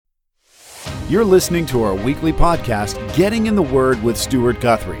You're listening to our weekly podcast, Getting in the Word with Stuart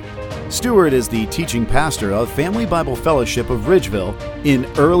Guthrie. Stuart is the teaching pastor of Family Bible Fellowship of Ridgeville in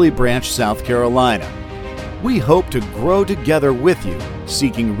Early Branch, South Carolina. We hope to grow together with you,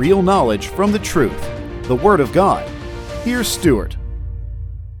 seeking real knowledge from the truth, the Word of God. Here's Stuart.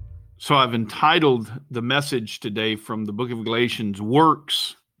 So I've entitled the message today from the book of Galatians,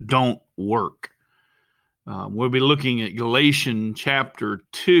 Works Don't Work. We'll be looking at Galatians chapter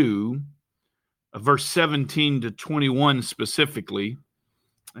 2, verse 17 to 21 specifically.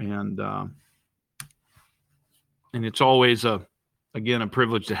 And it's always, a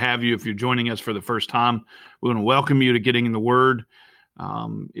privilege to have you. If you're joining us for the first time, we want to welcome you to Getting in the Word.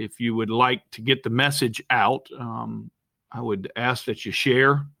 If you would like to get the message out, I would ask that you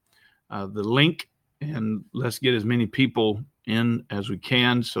share the link, and let's get as many people in as we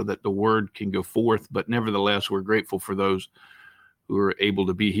can so that the word can go forth. But nevertheless, we're grateful for those who are able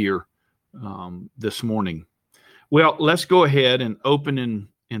to be here this morning. Well, let's go ahead and open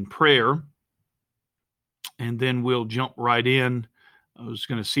in prayer, and then we'll jump right in. I was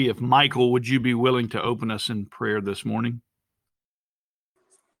going to see if Michael, would you be willing to open us in prayer this morning?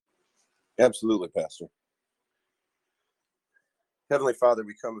 Absolutely, Pastor. Heavenly Father,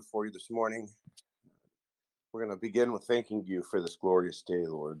 we come before you this morning. We're going to begin with thanking you for this glorious day,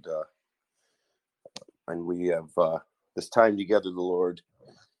 Lord. And we have this time together, the Lord,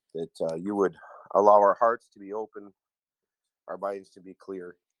 that you would allow our hearts to be open, our minds to be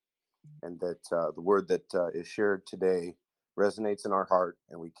clear, and that the word that is shared today resonates in our heart,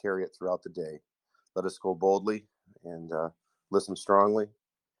 and we carry it throughout the day. Let us go boldly and listen strongly,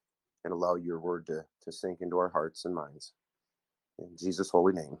 and allow your word to sink into our hearts and minds. In Jesus'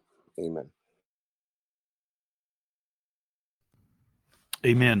 holy name, amen.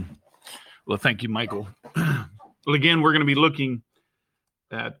 Amen. Well, thank you, Michael. Well, again, we're going to be looking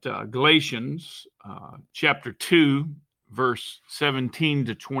at Galatians chapter 2, verse 17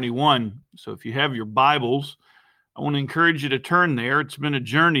 to 21. So if you have your Bibles, I want to encourage you to turn there. It's been a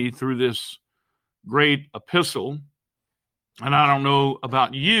journey through this great epistle. And I don't know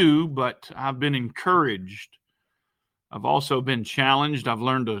about you, but I've been encouraged. I've also been challenged. I've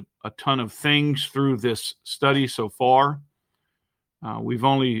learned a ton of things through this study so far. We've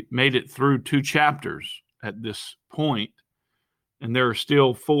only made it through 2 chapters at this point, and there are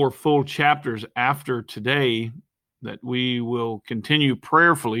still 4 full chapters after today that we will continue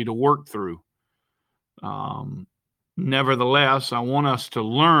prayerfully to work through. Nevertheless, I want us to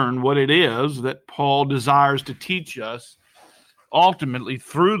learn what it is that Paul desires to teach us ultimately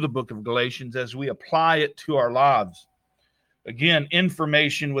through the book of Galatians as we apply it to our lives. Again,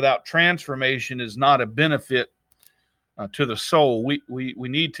 information without transformation is not a benefit to the soul. We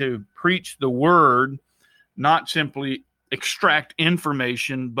need to preach the word, not simply extract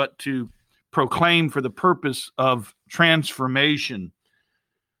information, but to proclaim for the purpose of transformation.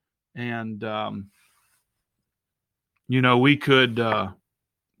 And we could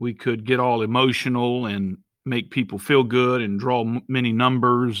get all emotional and make people feel good and draw many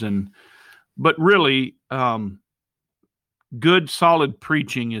numbers, but really good solid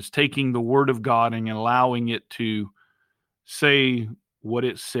preaching is taking the word of God and allowing it to say what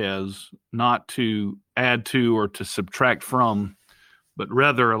it says, not to add to or to subtract from, but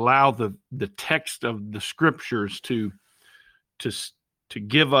rather allow the text of the scriptures to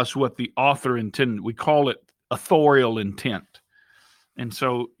give us what the author intended. We call it authorial intent. And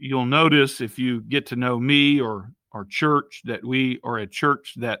so you'll notice if you get to know me or our church that we are a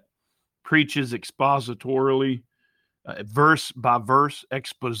church that preaches expositorily, verse by verse,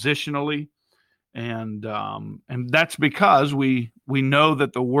 expositionally. And that's because we know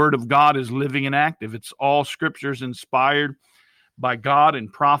that the word of God is living and active. It's all scriptures inspired by God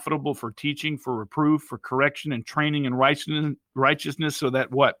and profitable for teaching, for reproof, for correction, and training in righteousness, so that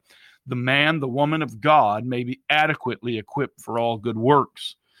what? The man, the woman of God may be adequately equipped for all good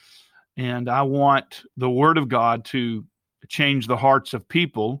works. And I want the word of God to change the hearts of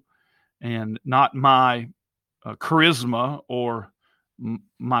people, and not my charisma or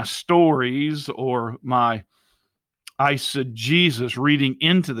my stories or my eisegesis reading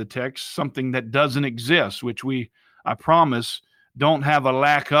into the text something that doesn't exist, which I promise, don't have a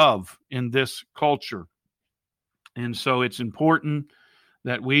lack of in this culture. And so it's important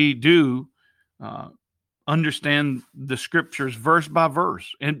that we do understand the scriptures verse by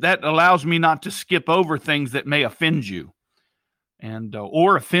verse. And that allows me not to skip over things that may offend you and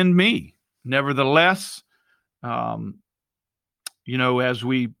or offend me. Nevertheless, as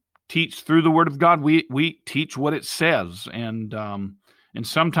we teach through the Word of God, we teach what it says, and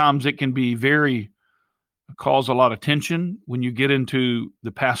sometimes it can be very cause a lot of tension when you get into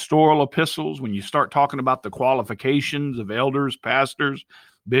the pastoral epistles, when you start talking about the qualifications of elders, pastors,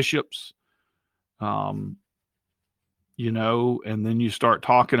 bishops, and then you start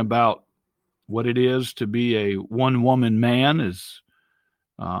talking about what it is to be a one-woman man, is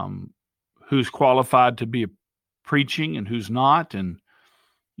who's qualified to be preaching and who's not. And,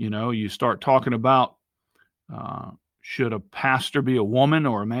 you start talking about should a pastor be a woman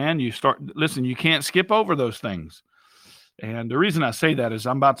or a man? Listen, you can't skip over those things. And the reason I say that is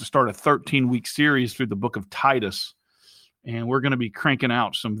I'm about to start a 13-week series through the book of Titus, and we're going to be cranking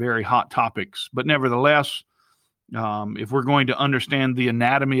out some very hot topics. But nevertheless, if we're going to understand the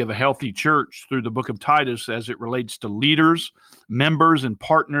anatomy of a healthy church through the book of Titus as it relates to leaders, members, and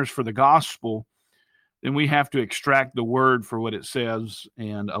partners for the gospel, then we have to extract the word for what it says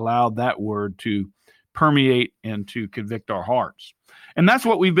and allow that word to permeate and to convict our hearts. And that's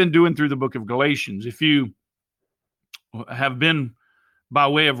what we've been doing through the book of Galatians. If you have been, by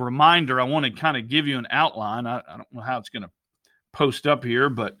way of reminder, I want to kind of give you an outline. I don't know how it's going to post up here,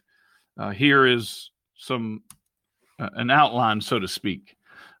 but here is an outline, so to speak.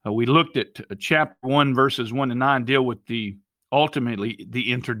 We looked at chapter 1, verses 1 to 9, deal with ultimately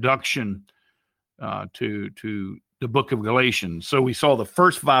the introduction to the book of Galatians. So we saw the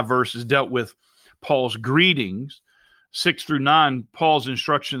first 5 verses dealt with Paul's greetings, 6 through 9, Paul's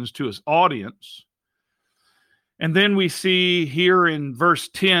instructions to his audience. And then we see here in verse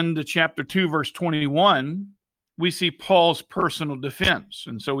 10 to chapter 2, verse 21, we see Paul's personal defense.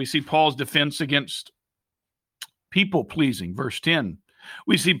 And so we see Paul's defense against people-pleasing, verse 10.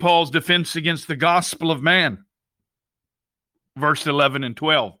 We see Paul's defense against the gospel of man, verse 11 and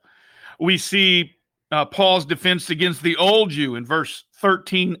 12. We see Paul's defense against the old you in verse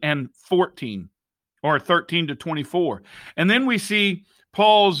 13 and 14, or 13 to 24. And then we see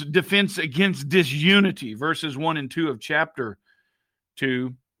Paul's defense against disunity, verses 1 and 2 of chapter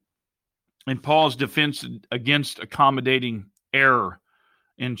 2, and Paul's defense against accommodating error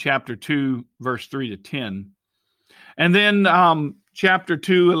in chapter 2, verse 3 to 10. And then chapter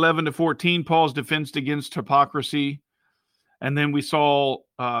 2, 11 to 14, Paul's defense against hypocrisy. And then we saw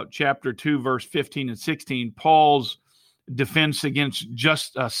chapter 2, verse 15 and 16, Paul's defense against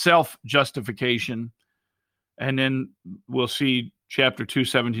just self-justification. And then we'll see chapter 2,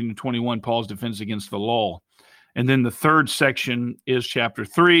 17 to 21, Paul's defense against the law. And then the third section is chapter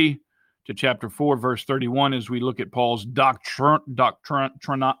 3 to chapter 4, verse 31, as we look at Paul's doctrinal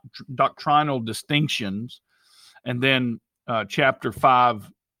distinctions. And then chapter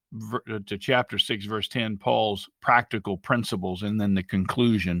 5 to chapter 6, verse 10, Paul's practical principles. And then the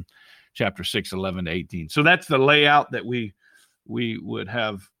conclusion, chapter 6, 11 to 18. So that's the layout that we would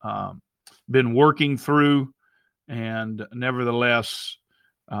have been working through. And nevertheless,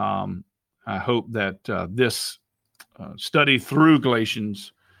 I hope that this study through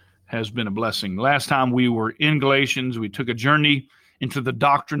Galatians has been a blessing. Last time we were in Galatians, we took a journey into the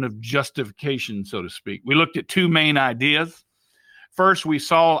doctrine of justification, so to speak. We looked at 2 main ideas. First, we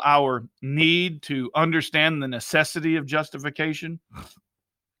saw our need to understand the necessity of justification.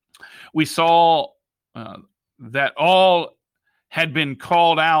 We saw that all had been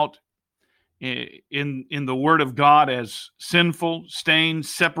called out in the Word of God as sinful, stained,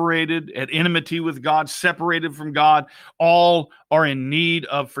 separated, at enmity with God, separated from God. All are in need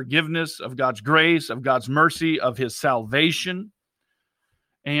of forgiveness, of God's grace, of God's mercy, of His salvation.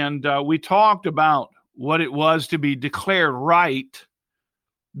 And we talked about what it was to be declared right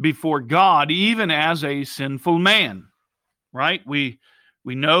before God, even as a sinful man, right? We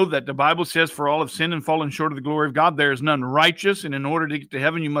know that the Bible says, for all have sinned and fallen short of the glory of God, there is none righteous, and in order to get to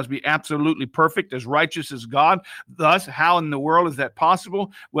heaven, you must be absolutely perfect, as righteous as God. Thus, how in the world is that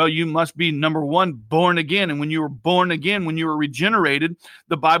possible? Well, you must be, number one, born again. And when you were born again, when you were regenerated,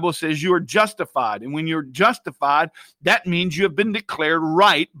 the Bible says you are justified. And when you're justified, that means you have been declared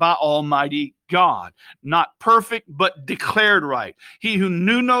right by Almighty God. Not perfect, but declared right. He who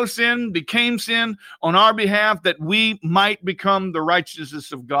knew no sin became sin on our behalf, that we might become the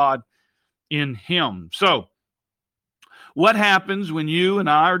righteousness of God in Him. So, what happens when you and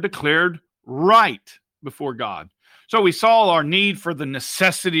I are declared right before God? So we saw our need for the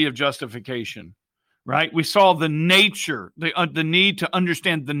necessity of justification, right? We saw the nature, the need to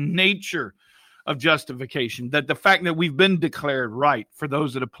understand the nature of justification, that the fact that we've been declared right for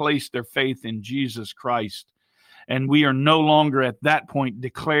those that have placed their faith in Jesus Christ. And we are no longer at that point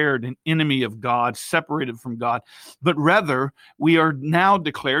declared an enemy of God, separated from God, but rather we are now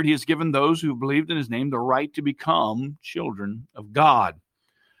declared, He has given those who believed in His name the right to become children of God.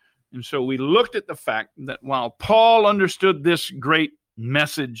 And so we looked at the fact that while Paul understood this great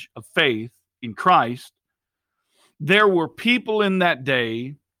message of faith in Christ, there were people in that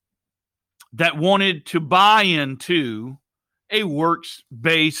day that wanted to buy into a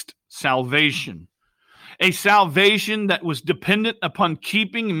works-based salvation. A salvation that was dependent upon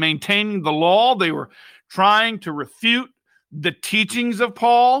keeping and maintaining the law. They were trying to refute the teachings of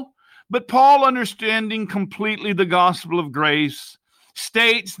Paul. But Paul, understanding completely the gospel of grace,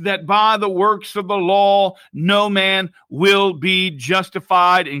 states that by the works of the law, no man will be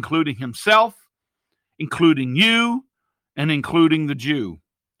justified, including himself, including you, and including the Jew.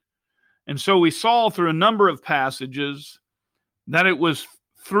 And so we saw through a number of passages that it was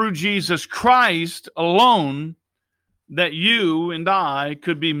through Jesus Christ alone that you and I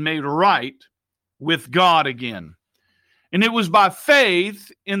could be made right with God again. And it was by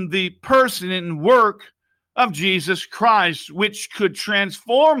faith in the person and work of Jesus Christ, which could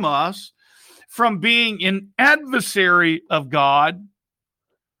transform us from being an adversary of God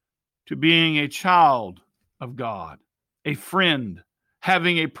to being a child of God, a friend,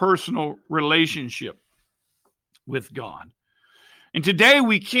 having a personal relationship with God. And today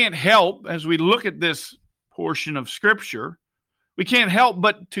we can't help, as we look at this portion of Scripture, we can't help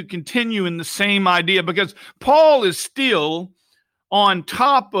but to continue in the same idea, because Paul is still on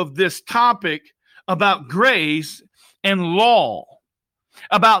top of this topic about grace and law,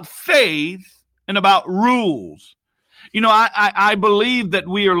 about faith and about rules. You know, I believe that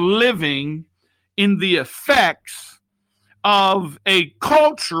we are living in the effects of a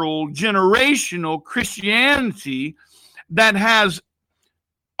cultural, generational Christianity that has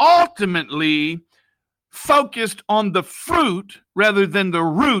ultimately focused on the fruit rather than the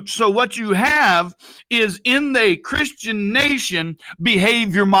root. So what you have is, in the Christian nation,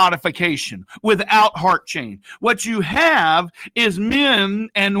 behavior modification without heart change. What you have is men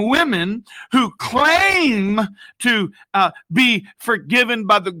and women who claim to be forgiven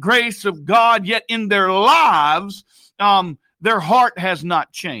by the grace of God, yet in their lives, their heart has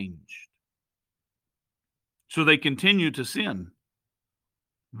not changed. So they continue to sin,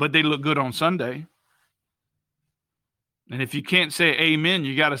 but they look good on Sunday. And if you can't say amen,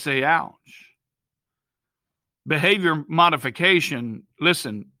 you got to say ouch. Behavior modification,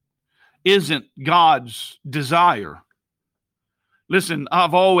 listen, isn't God's desire. Listen,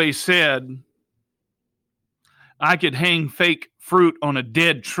 I've always said I could hang fake fruit on a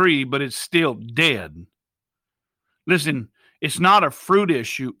dead tree, but it's still dead. Listen, it's not a fruit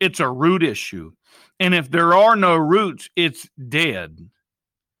issue, it's a root issue. And if there are no roots, it's dead.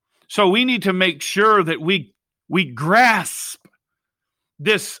 So we need to make sure that we grasp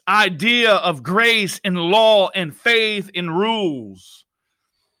this idea of grace and law and faith and rules,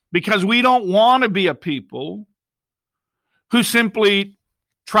 because we don't want to be a people who simply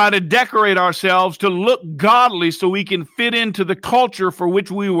try to decorate ourselves to look godly so we can fit into the culture for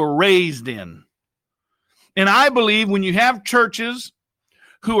which we were raised in. And I believe when you have churches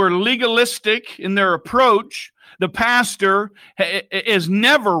who are legalistic in their approach, the pastor is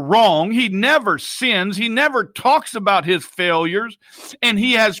never wrong. He never sins. He never talks about his failures. And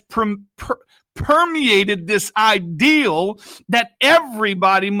he has permeated this ideal that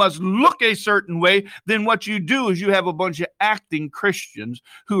everybody must look a certain way. Then what you do is you have a bunch of acting Christians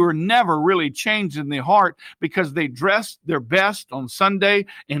who are never really changed in their heart, because they dress their best on Sunday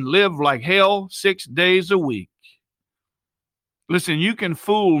and live like hell 6 days a week. Listen, you can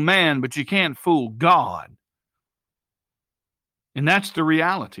fool man, but you can't fool God. And that's the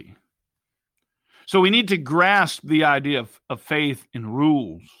reality. So we need to grasp the idea of faith and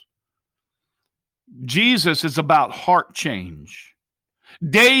rules. Jesus is about heart change.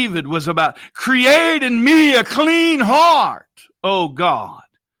 David was about, create in me a clean heart, oh God.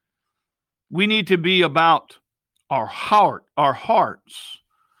 We need to be about our heart, our hearts.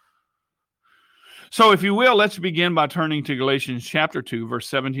 So if you will, let's begin by turning to Galatians chapter 2, verse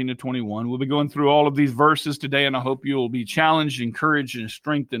 17 to 21. We'll be going through all of these verses today, and I hope you will be challenged, encouraged, and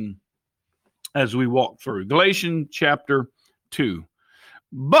strengthened as we walk through. Galatians chapter 2.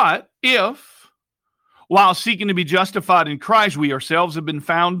 But if, while seeking to be justified in Christ, we ourselves have been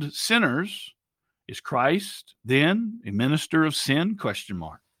found sinners, is Christ then a minister of sin? ?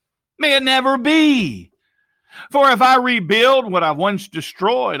 May it never be. For if I rebuild what I once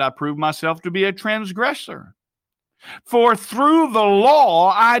destroyed, I prove myself to be a transgressor. For through the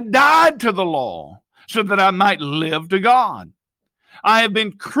law I died to the law, so that I might live to God. I have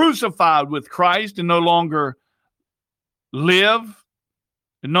been crucified with Christ, and no longer live,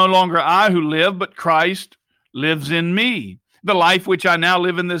 and no longer I who live, but Christ lives in me. The life which I now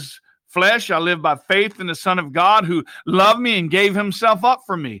live in this flesh, I live by faith in the Son of God, who loved me and gave himself up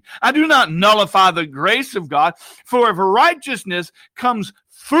for me. I do not nullify the grace of God, for if righteousness comes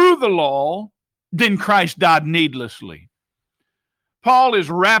through the law, then Christ died needlessly. Paul is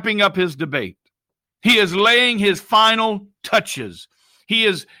wrapping up his debate. He is laying his final touches. He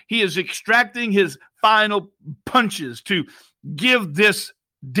is extracting his final punches to give this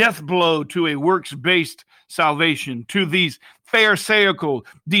death blow to a works-based salvation, to these Pharisaical,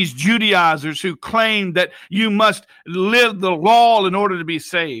 these Judaizers who claim that you must live the law in order to be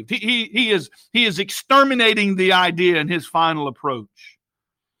saved. He is exterminating the idea in his final approach.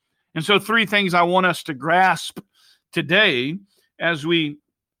 And so 3 things I want us to grasp today as we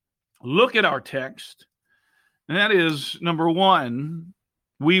look at our text, and that is, number 1,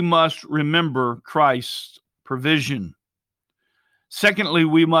 we must remember Christ's provision. Secondly,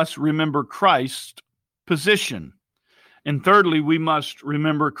 we must remember Christ's position. And thirdly, we must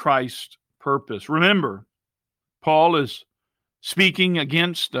remember Christ's purpose. Remember, Paul is speaking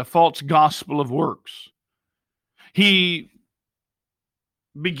against a false gospel of works. He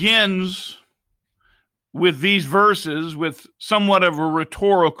begins with these verses with somewhat of a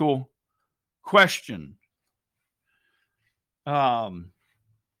rhetorical question.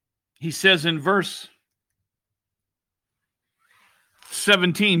 He says in verse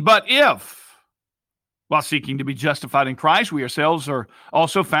 17, but if, while seeking to be justified in Christ, we ourselves are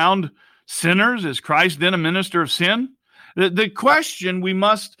also found sinners, is Christ then a minister of sin? The question we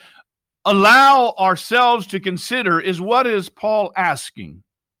must allow ourselves to consider is, what is Paul asking?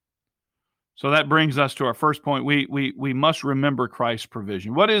 So that brings us to our first point. We must remember Christ's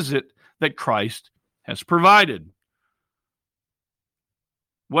provision. What is it that Christ has provided?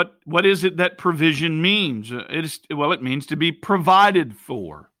 What is it that provision means? It means to be provided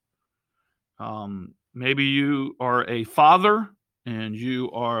for. Maybe you are a father and you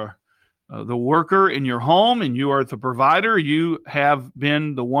are the worker in your home and you are the provider. You have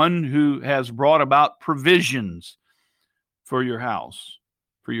been the one who has brought about provisions for your house,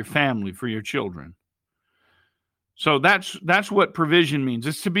 for your family, for your children. So that's what provision means.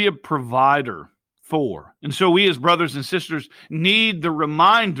 It's to be a provider for. And so we as brothers and sisters need the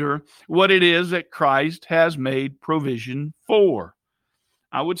reminder what it is that Christ has made provision for.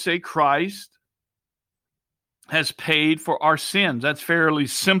 I would say Christ has paid for our sins. That's fairly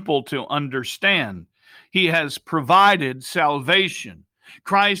simple to understand. He has provided salvation.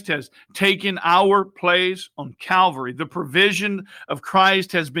 Christ has taken our place on Calvary. The provision of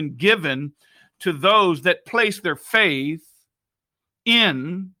Christ has been given to those that place their faith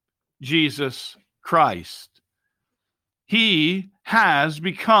in Jesus Christ. He has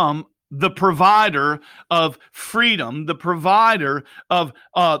become the provider of freedom, the provider of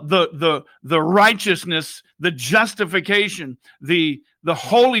the righteousness, the justification, the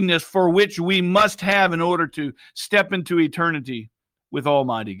holiness for which we must have in order to step into eternity with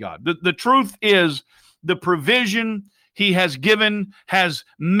Almighty God. The truth is, the provision He has given has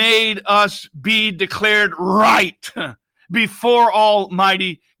made us be declared right before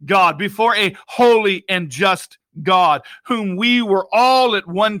Almighty God, before a holy and just God, whom we were all at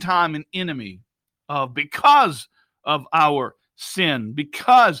one time an enemy of because of our sin,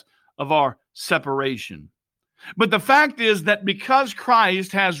 because of our separation. But the fact is that because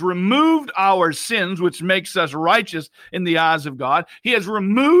Christ has removed our sins, which makes us righteous in the eyes of God, He has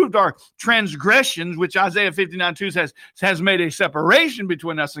removed our transgressions, which Isaiah 59:2 has made a separation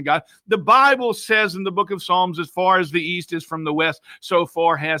between us and God. The Bible says in the book of Psalms, as far as the east is from the west, so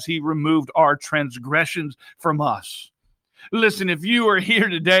far has He removed our transgressions from us. Listen, if you are here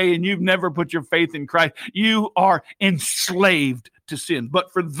today and you've never put your faith in Christ, you are enslaved to sin.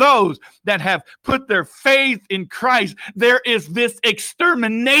 But for those that have put their faith in Christ, there is this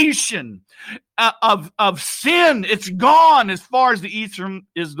extermination of sin. It's gone as far as the east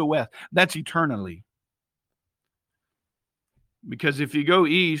is the west. That's eternally. Because if you go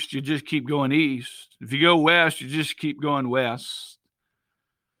east, you just keep going east. If you go west, you just keep going west.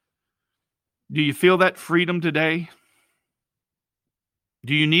 Do you feel that freedom today?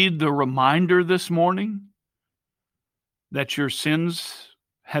 Do you need the reminder this morning that your sins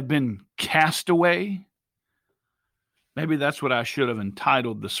have been cast away? Maybe that's what I should have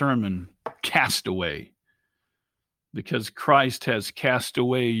entitled the sermon, Cast Away, because Christ has cast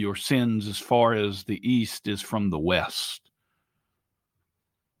away your sins as far as the east is from the west.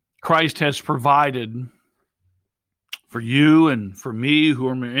 Christ has provided for you and for me who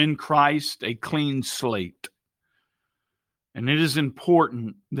are in Christ a clean slate. And it is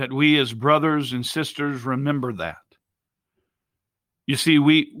important that we as brothers and sisters remember that. You see,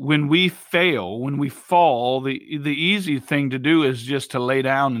 when we fail, when we fall, the easy thing to do is just to lay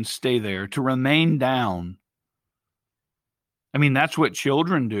down and stay there, to remain down. I mean, that's what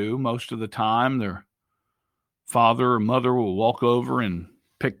children do most of the time. Their father or mother will walk over and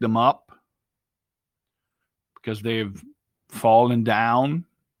pick them up. because they've fallen down,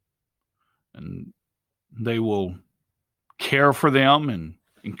 and they will care for them and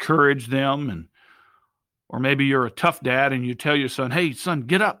encourage them. Or maybe you're a tough dad and you tell your son, hey, son,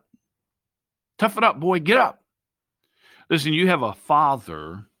 get up. Tough it up, boy, get up. Listen, you have a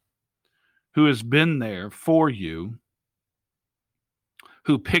father who has been there for you,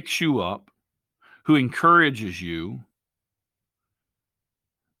 who picks you up, who encourages you.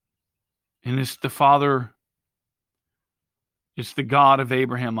 And it's the Father, it's the God of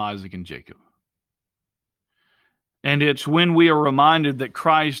Abraham, Isaac, and Jacob. And it's when we are reminded that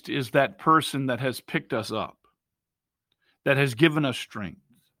Christ is that person that has picked us up, that has given us strength,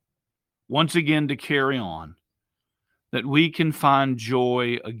 once again to carry on, that we can find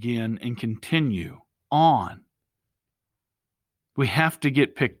joy again and continue on. We have to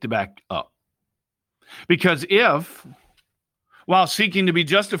get picked back up. Because if, while seeking to be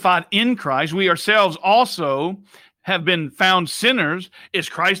justified in Christ, we ourselves also have been found sinners, is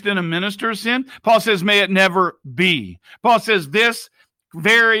Christ then a minister of sin? Paul says, may it never be. Paul says this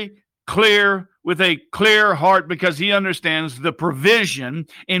very clear, with a clear heart, because he understands the provision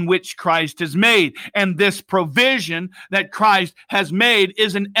in which Christ has made. And this provision that Christ has made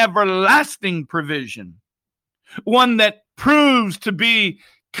is an everlasting provision, one that proves to be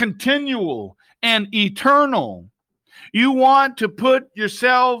continual and eternal. You want to put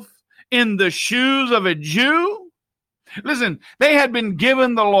yourself in the shoes of a Jew? Listen, they had been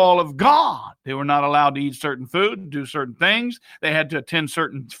given the law of God. They were not allowed to eat certain food, do certain things. They had to attend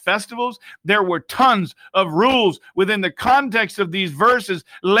certain festivals. There were tons of rules. Within the context of these verses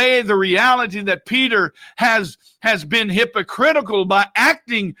lay the reality that Peter has been hypocritical by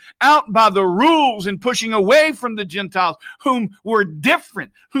acting out by the rules and pushing away from the Gentiles, whom were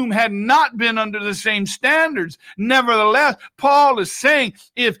different, whom had not been under the same standards. Nevertheless, Paul is saying,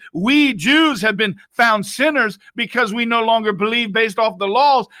 if we Jews have been found sinners because we no longer believe based off the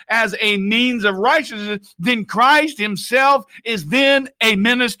laws as a means of righteousness, then Christ himself is then a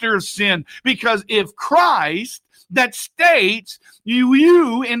minister of sin. Because if Christ, that states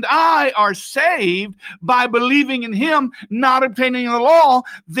you and I are saved by believing in him, not obtaining the law,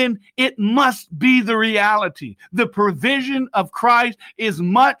 then it must be the reality. The provision of Christ is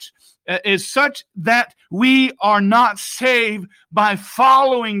such that we are not saved by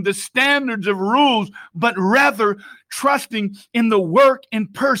following the standards of rules, but rather trusting in the work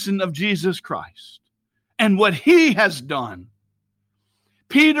and person of Jesus Christ and what he has done.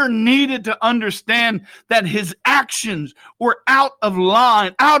 Peter needed to understand that his actions were out of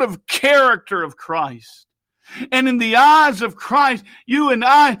line, out of character of Christ. And in the eyes of Christ, you and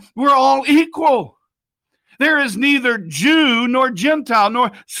I, we're all equal. There is neither Jew nor Gentile,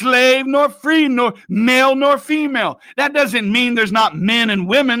 nor slave nor free, nor male nor female. That doesn't mean there's not men and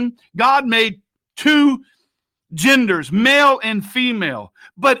women. God made two genders, male and female.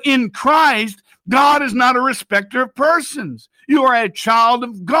 But in Christ, God is not a respecter of persons. You are a child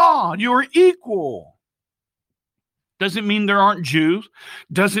of God. You are equal. Doesn't mean there aren't Jews.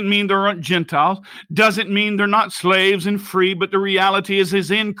 Doesn't mean there aren't Gentiles. Doesn't mean they're not slaves and free. But the reality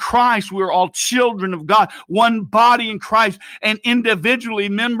is in Christ, we're all children of God. One body in Christ and individually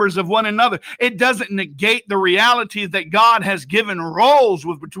members of one another. It doesn't negate the reality that God has given roles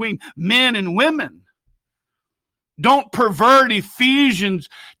between men and women. Don't pervert Ephesians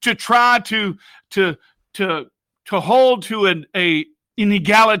to try to hold to an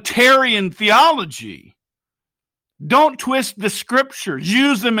egalitarian theology. Don't twist the scriptures.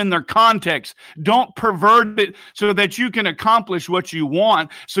 Use them in their context. Don't pervert it so that you can accomplish what you want,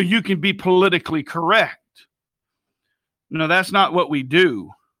 so you can be politically correct. No, that's not what we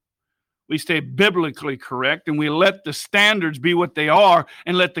do. We stay biblically correct, and we let the standards be what they are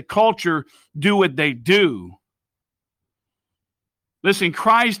and let the culture do what they do. Listen,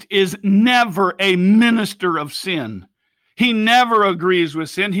 Christ is never a minister of sin. He never agrees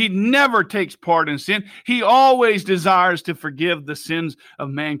with sin. He never takes part in sin. He always desires to forgive the sins of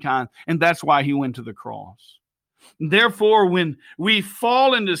mankind. And that's why he went to the cross. Therefore, when we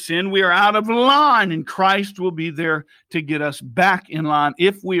fall into sin, we are out of line, and Christ will be there to get us back in line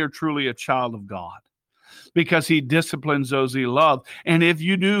if we are truly a child of God, because he disciplines those he loves. And if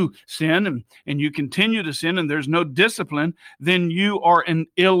you do sin and you continue to sin and there's no discipline, then you are an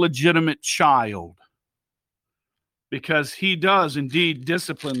illegitimate child, because he does indeed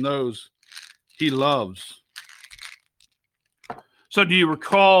discipline those he loves. So do you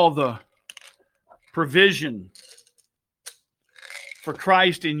recall the provision for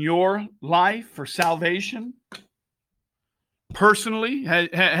Christ in your life for salvation? Personally,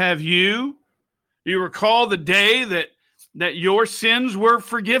 have you recall the day that your sins were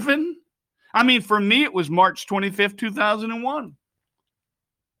forgiven? I mean, for me, it was March 25th, 2001.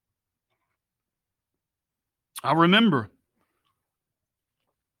 I remember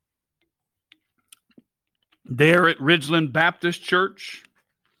there at Ridgeland Baptist Church,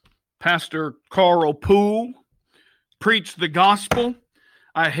 Pastor Carl Poole preached the gospel.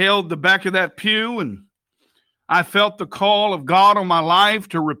 I held the back of that pew, and I felt the call of God on my life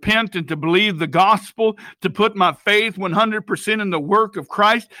to repent and to believe the gospel, to put my faith 100% in the work of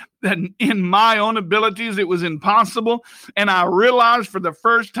Christ, that in my own abilities it was impossible. And I realized for the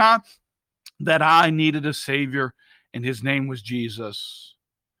first time that I needed a Savior, and his name was Jesus.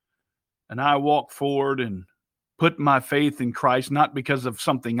 And I walked forward and put my faith in Christ, not because of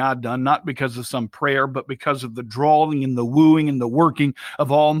something I'd done, not because of some prayer, but because of the drawing and the wooing and the working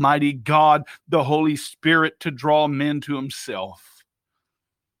of Almighty God, the Holy Spirit, to draw men to himself.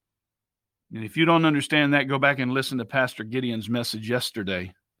 And if you don't understand that, go back and listen to Pastor Gideon's message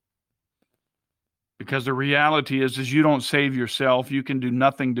yesterday. Because the reality is you don't save yourself. You can do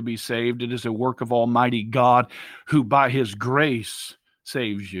nothing to be saved. It is a work of Almighty God, who by his grace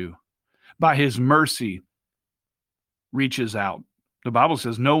saves you. By his mercy reaches out. The Bible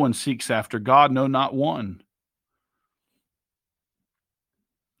says no one seeks after God, no, not one.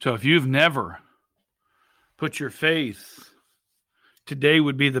 So if you've never put your faith, today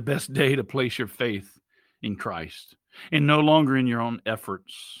would be the best day to place your faith in Christ and no longer in your own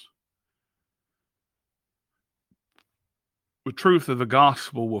efforts. The truth of the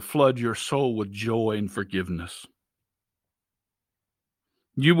gospel will flood your soul with joy and forgiveness.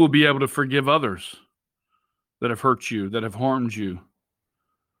 You will be able to forgive others that have hurt you, that have harmed you,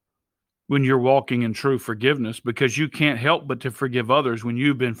 when you're walking in true forgiveness, because you can't help but to forgive others when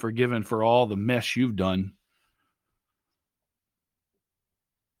you've been forgiven for all the mess you've done.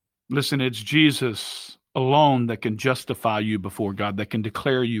 Listen, it's Jesus alone that can justify you before God, that can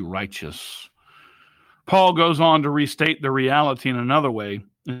declare you righteous. Paul goes on to restate the reality in another way.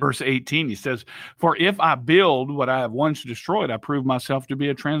 In verse 18, he says, "For if I build what I have once destroyed, I prove myself to be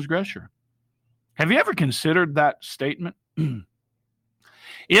a transgressor." Have you ever considered that statement?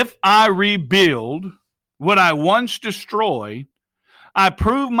 If I rebuild what I once destroyed, I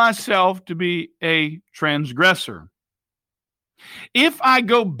prove myself to be a transgressor. If I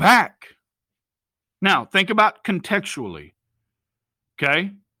go back, now think about contextually,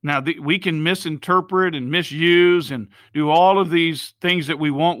 okay? Now, we can misinterpret and misuse and do all of these things that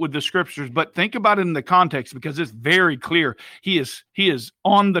we want with the scriptures, but think about it in the context, because it's very clear. He is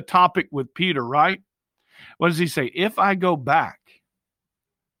on the topic with Peter, right? What does he say? If I go back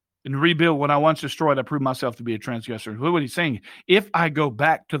and rebuild what I once destroyed, I prove myself to be a transgressor. What he's saying, if I go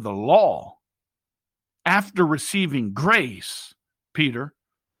back to the law after receiving grace, Peter,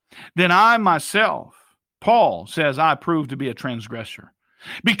 then I myself, Paul says, I prove to be a transgressor.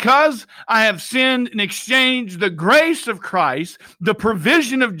 Because I have sinned and exchanged the grace of Christ, the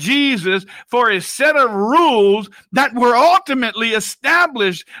provision of Jesus, for a set of rules that were ultimately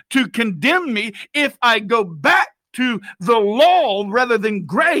established to condemn me. If I go back to the law rather than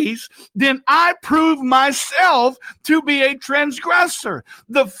grace, then I prove myself to be a transgressor.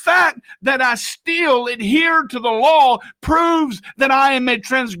 The fact that I still adhere to the law proves that I am a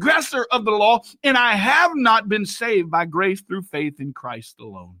transgressor of the law, and I have not been saved by grace through faith in Christ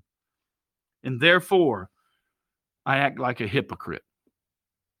alone. And therefore, I act like a hypocrite.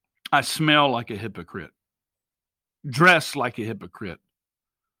 I smell like a hypocrite. Dress like a hypocrite.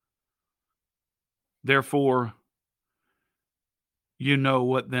 Therefore, you know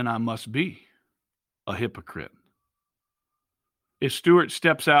what then I must be? A hypocrite. If Stuart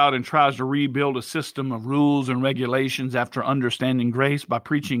steps out and tries to rebuild a system of rules and regulations after understanding grace by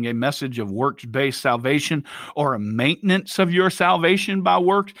preaching a message of works-based salvation or a maintenance of your salvation by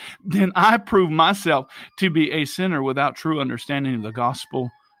works, then I prove myself to be a sinner without true understanding of the gospel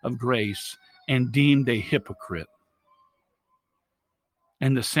of grace and deemed a hypocrite.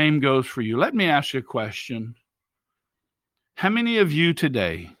 And the same goes for you. Let me ask you a question. How many of you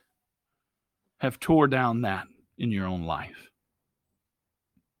today have tore down that in your own life?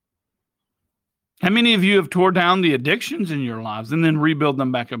 How many of you have tore down the addictions in your lives and then rebuild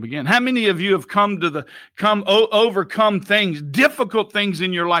them back up again? How many of you have overcome things, difficult things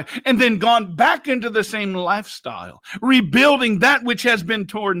in your life, and then gone back into the same lifestyle, rebuilding that which has been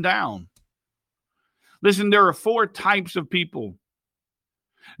torn down? Listen, there are 4 types of people.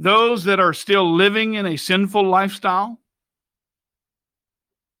 Those that are still living in a sinful lifestyle.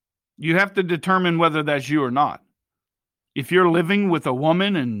 You have to determine whether that's you or not. If you're living with a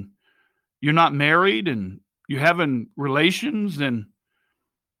woman and you're not married and you're having relations, then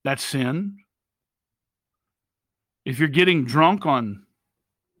that's sin. If you're getting drunk on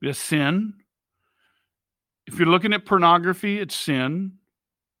this sin, If you're looking at pornography, it's sin.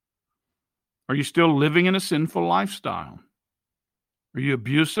 Are you still living in a sinful lifestyle? Are you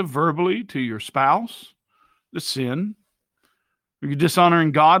abusive verbally to your spouse? The sin. Are you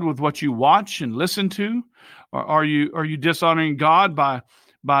dishonoring God with what you watch and listen to? Or are you dishonoring God by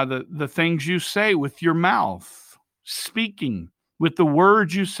the things you say with your mouth, speaking with the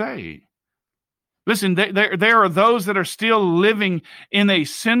words you say? Listen, there are those that are still living in a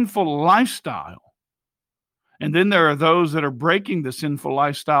sinful lifestyle. And then there are those that are breaking the sinful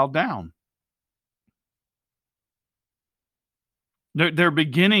lifestyle down. They're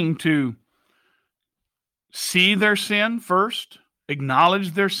beginning to see their sin first,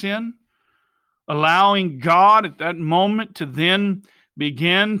 acknowledge their sin, allowing God at that moment to then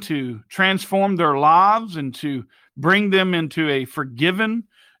begin to transform their lives and to bring them into a forgiven,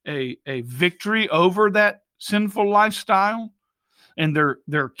 a victory over that sinful lifestyle. And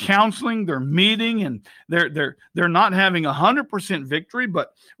they're counseling, they're meeting, and they're not having 100% victory,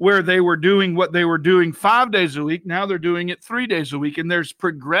 but where they were doing what they were doing 5 days a week, now they're doing it 3 days a week, and there's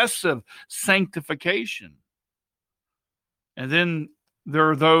progressive sanctification. And then there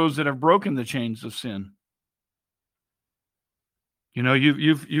are those that have broken the chains of sin. You know,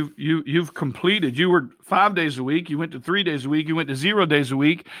 you've completed. You were 5 days a week, you went to 3 days a week, you went to 0 days a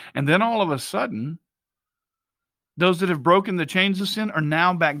week, and then all of a sudden, those that have broken the chains of sin are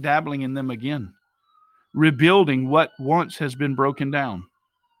now back dabbling in them again, rebuilding what once has been broken down.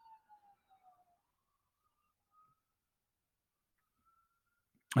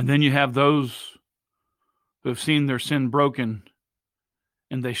 And then you have those who have seen their sin broken,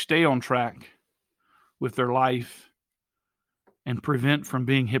 and they stay on track with their life and prevent from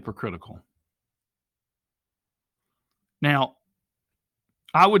being hypocritical. Now,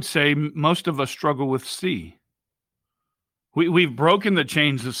 I would say most of us struggle with C. We've broken the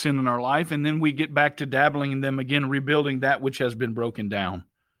chains of sin in our life, and then we get back to dabbling in them again, rebuilding that which has been broken down.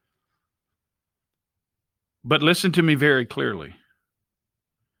 But listen to me very clearly.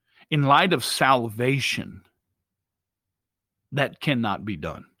 In light of salvation, that cannot be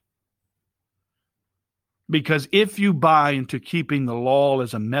done. Because if you buy into keeping the law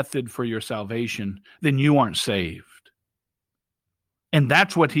as a method for your salvation, then you aren't saved. And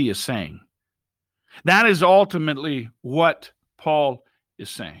that's what he is saying. That is ultimately what Paul is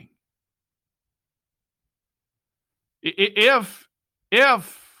saying. If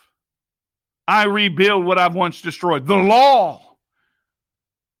I rebuild what I've once destroyed, the law,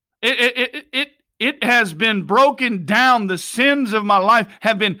 it has been broken down. The sins of my life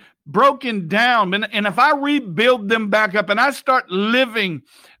have been broken down. And if I rebuild them back up and I start living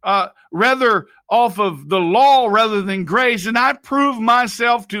rather off of the law rather than grace, and I prove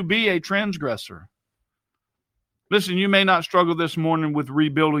myself to be a transgressor. Listen, you may not struggle this morning with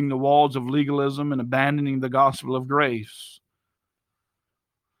rebuilding the walls of legalism and abandoning the gospel of grace.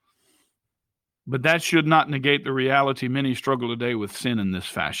 But that should not negate the reality many struggle today with sin in this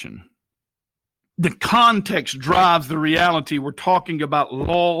fashion. The context drives the reality. We're talking about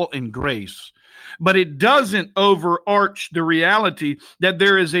law and grace. But it doesn't overarch the reality that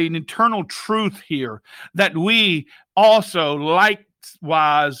there is an eternal truth here that we also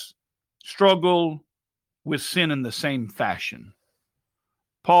likewise struggle with sin in the same fashion.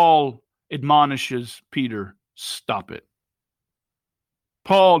 Paul admonishes Peter, stop it.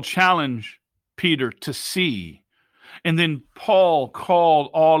 Paul challenged Peter to see. And then Paul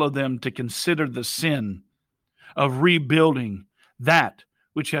called all of them to consider the sin of rebuilding that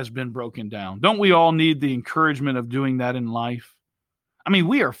which has been broken down. Don't we all need the encouragement of doing that in life? I mean,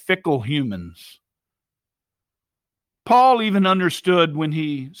 we are fickle humans. Paul even understood when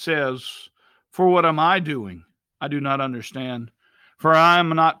he says, for what am I doing? I do not understand. For I am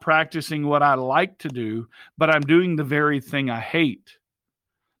not practicing what I like to do, but I'm doing the very thing I hate.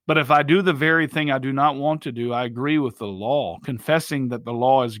 But if I do the very thing I do not want to do, I agree with the law, confessing that the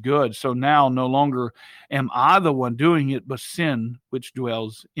law is good. So now no longer am I the one doing it, but sin which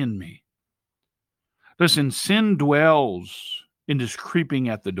dwells in me. Listen, sin dwells and is creeping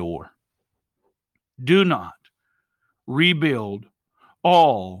at the door. Do not rebuild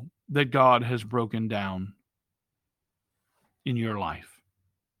all that God has broken down in your life.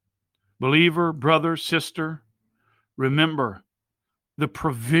 Believer, brother, sister, remember the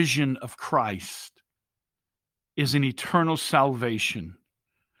provision of Christ is an eternal salvation.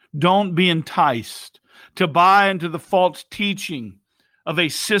 Don't be enticed to buy into the false teaching of a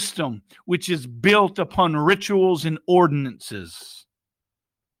system which is built upon rituals and ordinances.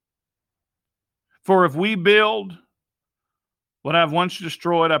 For if we build what I've once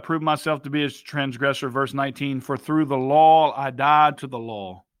destroyed, I prove myself to be a transgressor. Verse 19, for through the law I died to the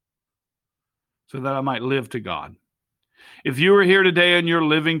law, so that I might live to God. If you are here today and you're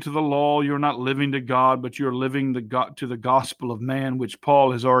living to the law, you're not living to God, but you're living to the gospel of man, which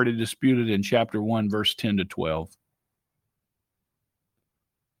Paul has already disputed in chapter 1, verse 10 to 12.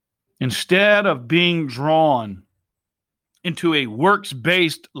 Instead of being drawn into a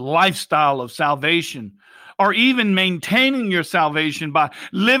works-based lifestyle of salvation, or even maintaining your salvation by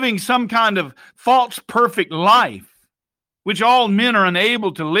living some kind of false perfect life, which all men are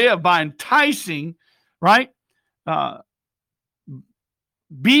unable to live by enticing, right?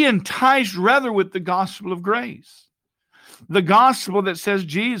 Be enticed rather with the gospel of grace. The gospel that says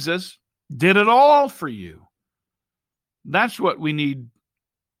Jesus did it all for you. That's what we need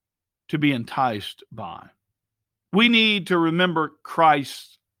to be enticed by. We need to remember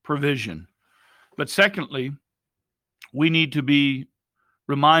Christ's provision. But secondly, we need to be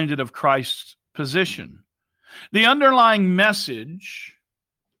reminded of Christ's position. The underlying message,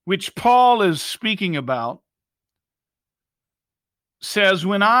 which Paul is speaking about, says,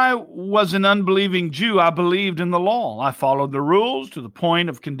 when I was an unbelieving Jew, I believed in the law. I followed the rules to the point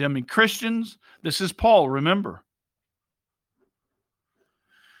of condemning Christians. This is Paul, remember.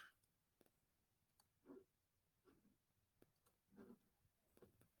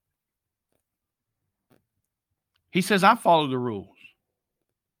 He says, I followed the rules.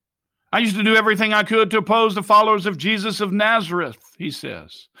 I used to do everything I could to oppose the followers of Jesus of Nazareth, he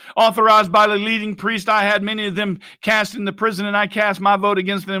says. Authorized by the leading priest, I had many of them cast into prison, and I cast my vote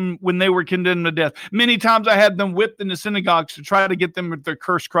against them when they were condemned to death. Many times I had them whipped in the synagogues to try to get them with their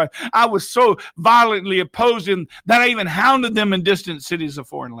cursed Christ. I was so violently opposed them that I even hounded them in distant cities of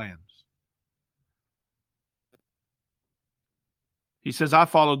foreign lands. He says, I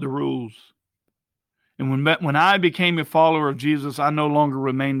followed the rules. And when I became a follower of Jesus, I no longer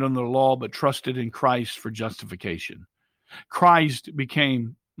remained under the law, but trusted in Christ for justification. Christ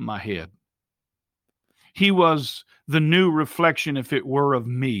became my head. He was the new reflection, if it were, of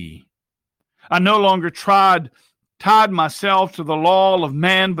me. I no longer tied myself to the law of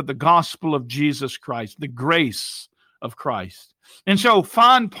man, but the gospel of Jesus Christ, the grace of Christ. And so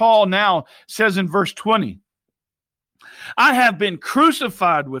Paul now says in verse 20, I have been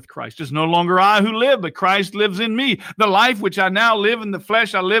crucified with Christ. It's no longer I who live, but Christ lives in me. The life which I now live in the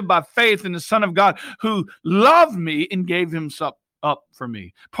flesh, I live by faith in the Son of God who loved me and gave himself up for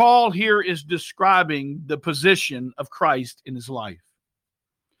me. Paul here is describing the position of Christ in his life.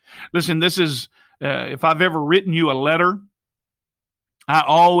 Listen, this is, if I've ever written you a letter, I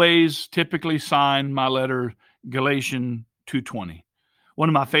always typically sign my letter Galatians 2:20. One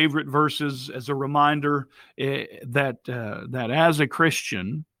of my favorite verses as a reminder that as a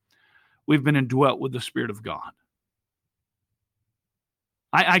Christian, we've been indwelt with the Spirit of God.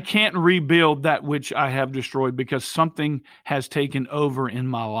 I can't rebuild that which I have destroyed because something has taken over in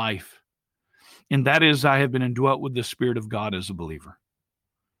my life. And that is, I have been indwelt with the Spirit of God as a believer.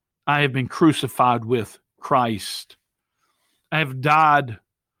 I have been crucified with Christ. I have died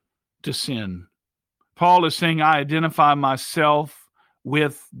to sin. Paul is saying, I identify myself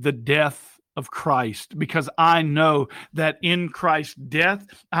with the death of Christ, because I know that in Christ's death,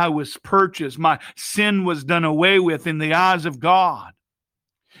 I was purchased. My sin was done away with in the eyes of God.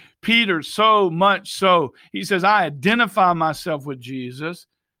 Peter, so much so, he says, I identify myself with Jesus,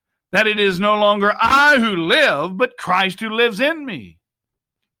 that it is no longer I who live, but Christ who lives in me.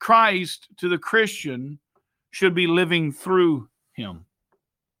 Christ, to the Christian, should be living through him.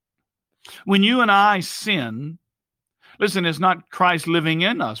 When you and I sin, listen, it's not Christ living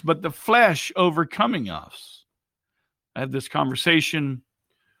in us, but the flesh overcoming us. I had this conversation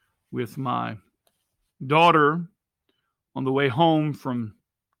with my daughter on the way home from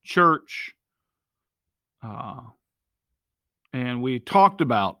church, and we talked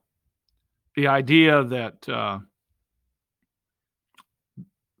about the idea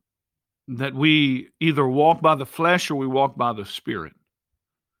that we either walk by the flesh or we walk by the Spirit.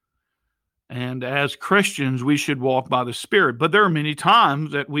 And as Christians, we should walk by the Spirit. But there are many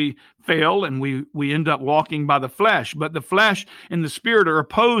times that we fail and we end up walking by the flesh. But the flesh and the Spirit are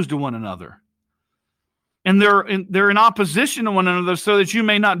opposed to one another. And they're in opposition to one another so that you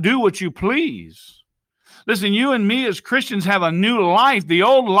may not do what you please. Listen, you and me as Christians have a new life. The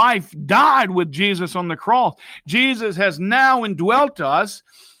old life died with Jesus on the cross. Jesus has now indwelt us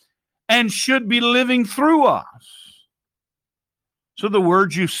and should be living through us. So the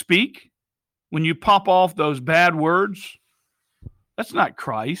words you speak, when you pop off those bad words, that's not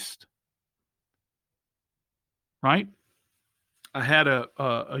Christ, right? I had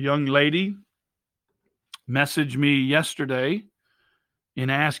a young lady message me yesterday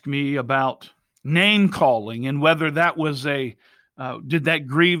and ask me about name calling and whether that was a did that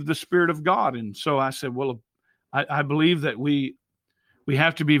grieve the Spirit of God? And so I said, well, I believe that we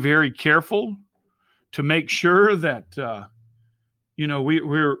have to be very careful to make sure that,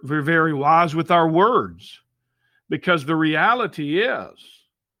 we're very wise with our words, because the reality is,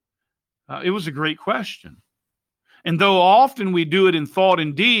 it was a great question. And though often we do it in thought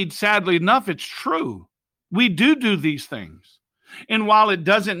and deed, sadly enough, it's true. We do these things. And while it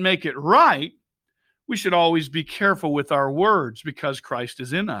doesn't make it right, we should always be careful with our words, because Christ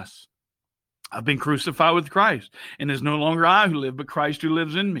is in us. I've been crucified with Christ, and it's no longer I who live, but Christ who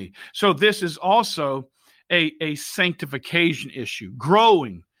lives in me. So this is also a sanctification issue.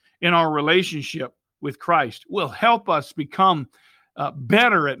 Growing in our relationship with Christ will help us become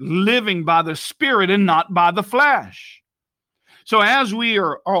better at living by the Spirit and not by the flesh. So as we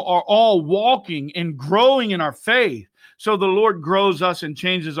are all walking and growing in our faith, so the Lord grows us and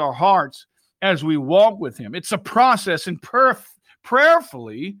changes our hearts as we walk with Him. It's a process, and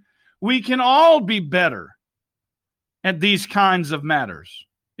prayerfully, we can all be better at these kinds of matters.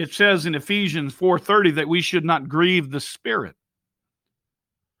 It says in Ephesians 4:30 that we should not grieve the Spirit.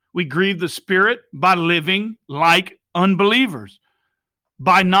 We grieve the Spirit by living like unbelievers,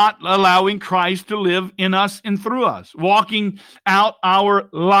 by not allowing Christ to live in us and through us, walking out our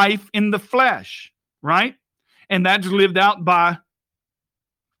life in the flesh, right? And that's lived out by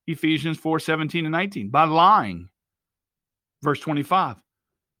Ephesians 4:17 and 19, by lying, verse 25,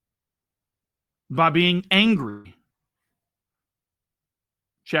 by being angry,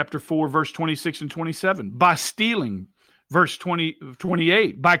 chapter 4, verse 26 and 27, by stealing, verse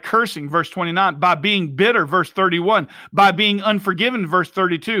 28, by cursing, verse 29, by being bitter, verse 31, by being unforgiven, verse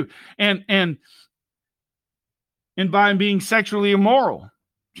 32, and by being sexually immoral,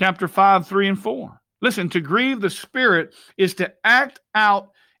 chapter 5, 3, and 4. Listen, to grieve the Spirit is to act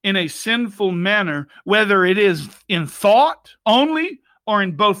out in a sinful manner, whether it is in thought only or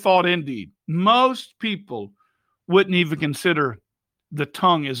in both thought and deed. Most people wouldn't even consider the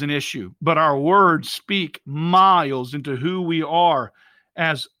tongue as an issue, but our words speak miles into who we are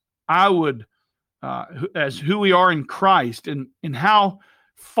as who we are in Christ, and how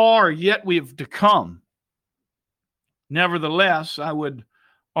far yet we have to come. Nevertheless, I would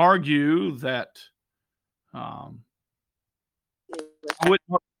argue that I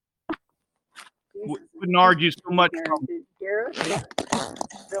wouldn't argue so much from...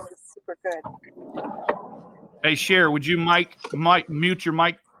 Really super good. Hey, Cher, would you mute your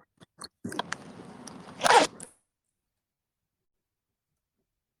mic?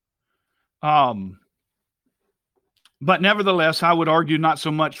 But nevertheless, I would argue not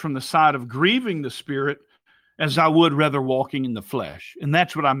so much from the side of grieving the Spirit as I would rather walking in the flesh. And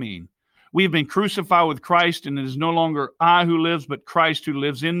that's what I mean. We have been crucified with Christ, and it is no longer I who lives, but Christ who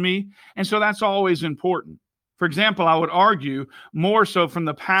lives in me. And so that's always important. For example, I would argue more so from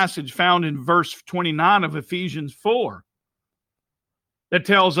the passage found in verse 29 of Ephesians 4 that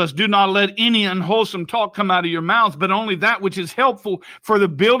tells us, do not let any unwholesome talk come out of your mouth, but only that which is helpful for the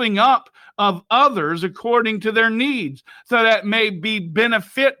building up of others according to their needs, so that may be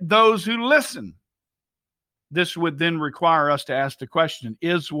benefit those who listen. This would then require us to ask the question,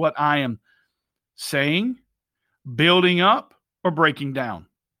 is what I am saying building up or breaking down?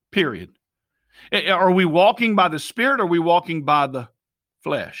 Period. Are we walking by the Spirit, or are we walking by the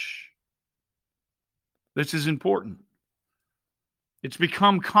flesh? This is important. It's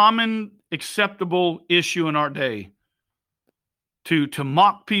become common, acceptable issue in our day to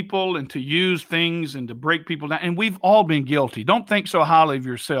mock people and to use things and to break people down. And we've all been guilty. Don't think so highly of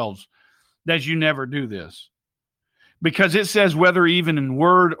yourselves that you never do this, because it says whether even in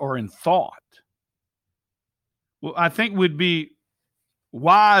word or in thought. Well, I think we'd be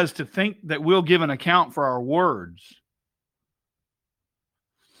wise to think that we'll give an account for our words.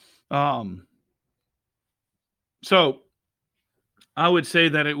 So I would say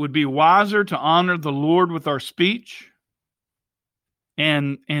that it would be wiser to honor the Lord with our speech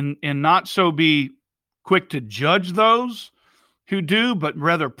and not so be quick to judge those who do, but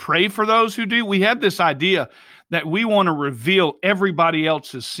rather pray for those who do. We have this idea that we want to reveal everybody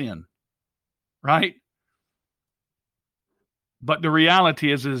else's sin, right? But the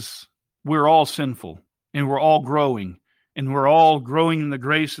reality is we're all sinful, and we're all growing, in the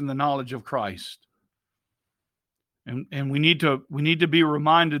grace and the knowledge of Christ. And we need to be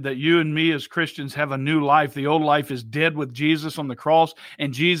reminded that you and me as Christians have a new life. The old life is dead with Jesus on the cross,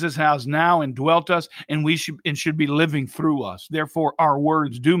 and Jesus has now indwelt us, and we should be living through us. Therefore, our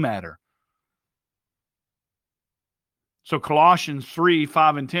words do matter. So Colossians 3,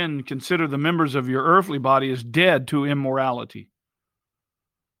 5, and 10, consider the members of your earthly body as dead to immorality,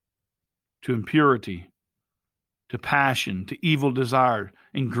 to impurity, to passion, to evil desire,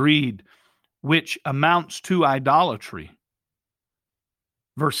 and greed, which amounts to idolatry.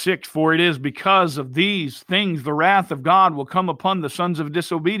 Verse 6, for it is because of these things the wrath of God will come upon the sons of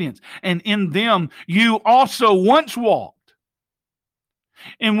disobedience, and in them you also once walked.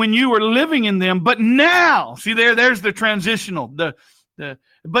 And when you were living in them, but now, see there's the transitional,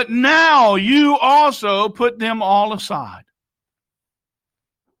 but now you also put them all aside.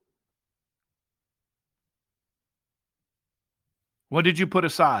 What did you put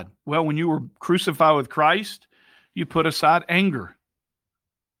aside? Well, when you were crucified with Christ, you put aside anger.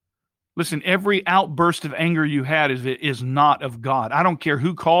 Listen, every outburst of anger you had is not of God. I don't care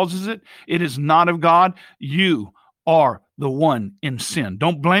who causes it. It is not of God. You are the one in sin.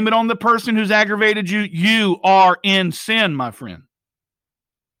 Don't blame it on the person who's aggravated you. You are in sin, my friend.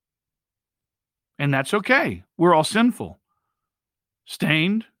 And that's okay. We're all sinful,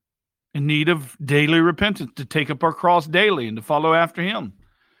 stained, in need of daily repentance, to take up our cross daily and to follow after him.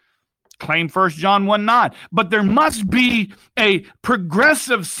 Claim 1 John 1:9. But there must be a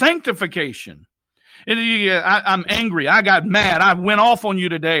progressive sanctification. I'm angry. I got mad. I went off on you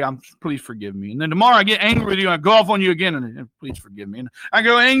today. Please forgive me. And then tomorrow I get angry with you and I go off on you again. And please forgive me. And I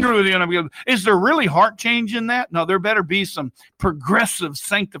go angry with you. And is there really heart change in that? No, there better be some progressive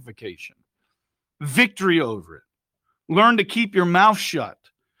sanctification. Victory over it. Learn to keep your mouth shut.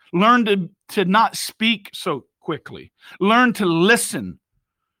 Learn to not speak so quickly. Learn to listen.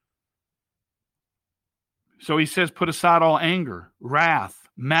 So he says, put aside all anger, wrath,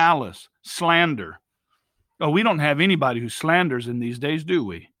 malice, slander. Oh, we don't have anybody who slanders in these days, do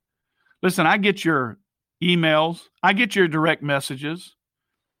we? Listen, I get your emails. I get your direct messages.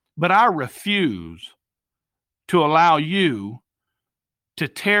 But I refuse to allow you to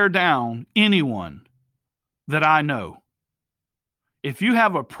tear down anyone that I know. If you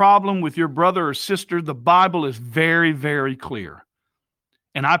have a problem with your brother or sister, the Bible is very, very clear.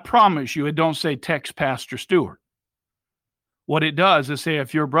 And I promise you, it don't say text Pastor Stewart. What it does is say,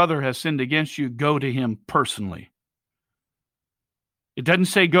 if your brother has sinned against you, go to him personally. It doesn't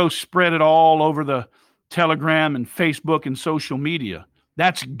say go spread it all over the Telegram and Facebook and social media.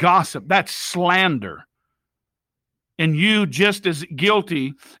 That's gossip. That's slander. And you just as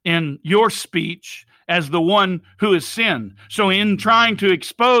guilty in your speech as the one who has sinned. So in trying to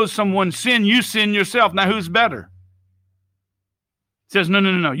expose someone's sin, you sin yourself. Now who's better? It says,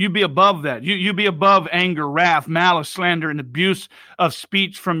 no. You be above that. You be above anger, wrath, malice, slander, and abuse of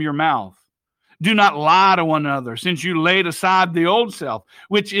speech from your mouth. Do not lie to one another, since you laid aside the old self,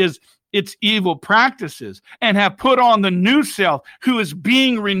 which is its evil practices, and have put on the new self, who is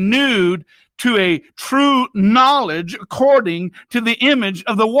being renewed to a true knowledge according to the image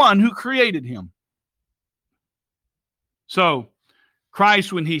of the one who created him. So,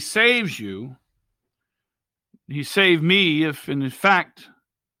 Christ, when he saves you, he saved me if, in fact,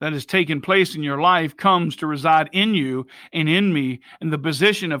 that has taken place in your life comes to reside in you and in me, and the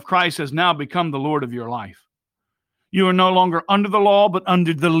position of Christ has now become the Lord of your life. You are no longer under the law, but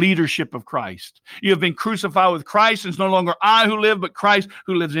under the leadership of Christ. You have been crucified with Christ, and it's no longer I who live, but Christ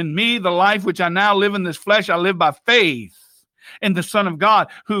who lives in me. The life which I now live in this flesh, I live by faith in the Son of God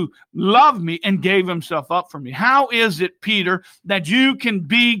who loved me and gave himself up for me. How is it, Peter, that you can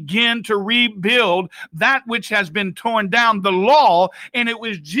begin to rebuild that which has been torn down, the law, and it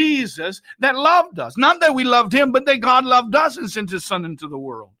was Jesus that loved us? Not that we loved him, but that God loved us and sent his Son into the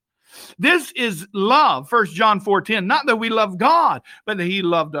world. This is love, 1 John 4:10. Not that we love God, but that he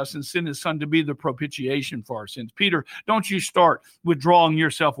loved us and sent his Son to be the propitiation for our sins. Peter, don't you start withdrawing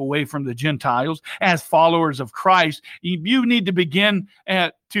yourself away from the Gentiles as followers of Christ. You need to begin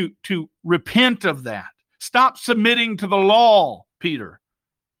to repent of that. Stop submitting to the law, Peter.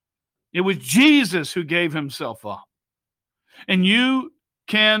 It was Jesus who gave himself up. And you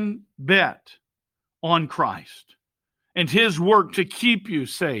can bet on Christ and his work to keep you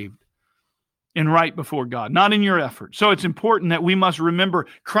saved and right before God, not in your effort. So it's important that we must remember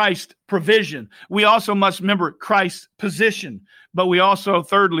Christ's provision. We also must remember Christ's position, but we also,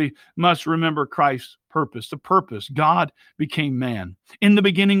 thirdly, must remember Christ's purpose. The purpose, God became man. In the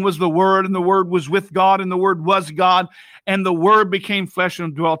beginning was the Word, and the Word was with God, and the Word was God, and the Word became flesh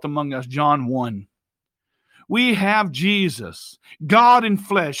and dwelt among us. John 1. We have Jesus, God in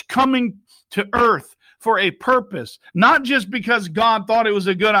flesh, coming to earth for a purpose, not just because God thought it was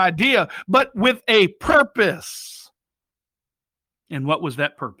a good idea, but with a purpose. And what was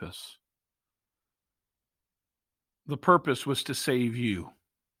that purpose? The purpose was to save you.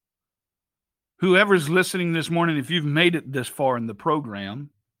 Whoever's listening this morning, if you've made it this far in the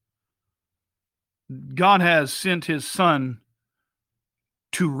program, God has sent his Son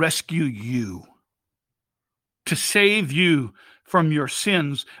to rescue you. to save you from your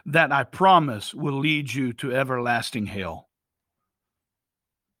sins that I promise will lead you to everlasting hell.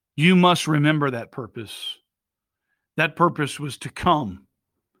 You must remember that purpose. That purpose was to come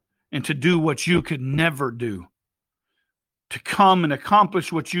and to do what you could never do. To come and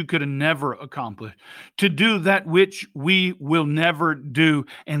accomplish what you could never accomplish. To do that which we will never do.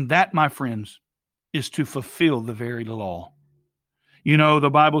 And that, my friends, is to fulfill the very law. You know, the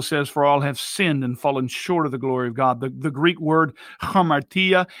Bible says, for all have sinned and fallen short of the glory of God. The Greek word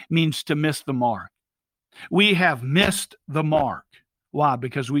hamartia means to miss the mark. We have missed the mark. Why?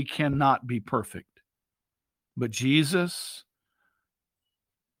 Because we cannot be perfect. But Jesus,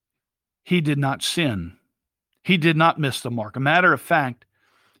 he did not sin. He did not miss the mark. A matter of fact,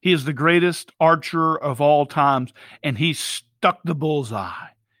 he is the greatest archer of all times, and he stuck the bullseye.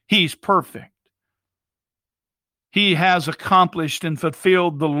 He's perfect. He has accomplished and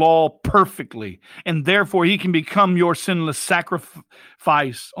fulfilled the law perfectly, and therefore he can become your sinless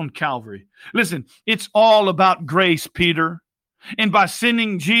sacrifice on Calvary. Listen, it's all about grace, Peter. And by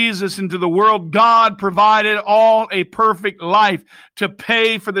sending Jesus into the world, God provided all a perfect life to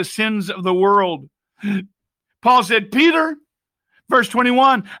pay for the sins of the world. Paul said, Peter, verse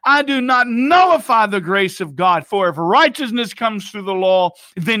 21, I do not nullify the grace of God, for if righteousness comes through the law,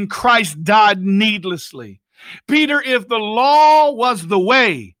 then Christ died needlessly. Peter, if the law was the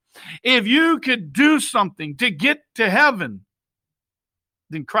way, if you could do something to get to heaven,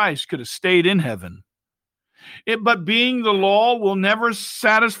 then Christ could have stayed in heaven. But being the law will never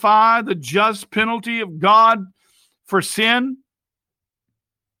satisfy the just penalty of God for sin.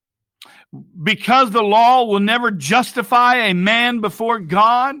 Because the law will never justify a man before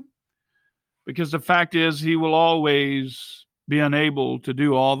God. Because the fact is, he will always be unable to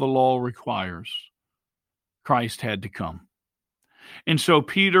do all the law requires. Christ had to come. And so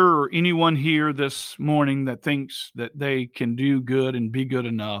Peter or anyone here this morning that thinks that they can do good and be good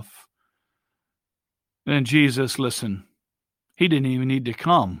enough, then Jesus, listen, he didn't even need to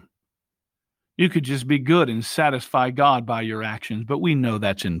come. You could just be good and satisfy God by your actions, but we know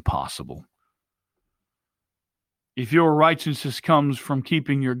that's impossible. If your righteousness comes from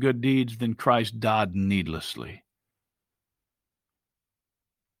keeping your good deeds, then Christ died needlessly.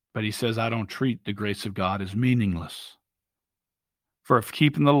 But he says, I don't treat the grace of God as meaningless. For if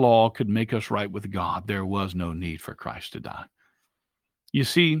keeping the law could make us right with God, there was no need for Christ to die. You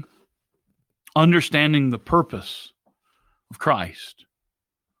see, understanding the purpose of Christ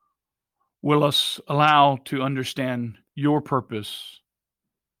will us allow to understand your purpose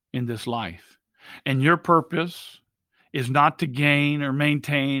in this life. And your purpose is not to gain or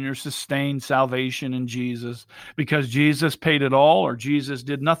maintain or sustain salvation in Jesus because Jesus paid it all or Jesus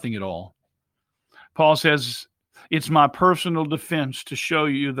did nothing at all. Paul says, it's my personal defense to show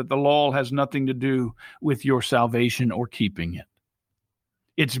you that the law has nothing to do with your salvation or keeping it.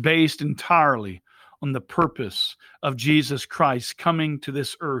 It's based entirely on the purpose of Jesus Christ coming to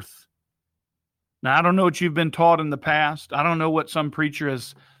this earth. Now, I don't know what you've been taught in the past. I don't know what some preacher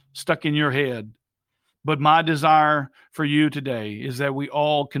has stuck in your head. But my desire for you today is that we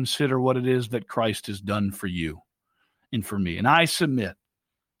all consider what it is that Christ has done for you and for me. And I submit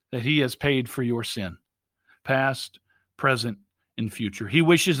that he has paid for your sin, past, present, and future. He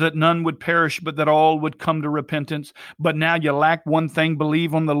wishes that none would perish, but that all would come to repentance. But now you lack one thing.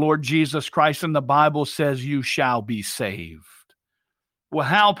 Believe on the Lord Jesus Christ, and the Bible says you shall be saved. Well,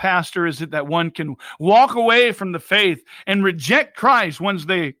 how, Pastor, is it that one can walk away from the faith and reject Christ once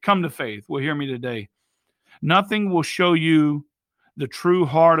they come to faith? Well, hear me today. Nothing will show you the true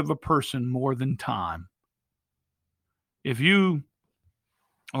heart of a person more than time. If you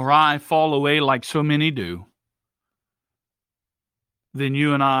or I fall away like so many do, then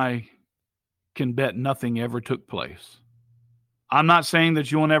you and I can bet nothing ever took place. I'm not saying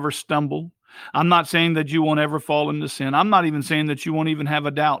that you won't ever stumble. I'm not saying that you won't ever fall into sin. I'm not even saying that you won't even have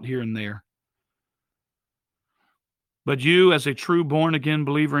a doubt here and there. But you, as a true born-again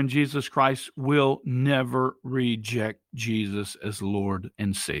believer in Jesus Christ, will never reject Jesus as Lord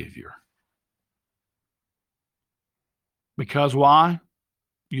and Savior. Because why?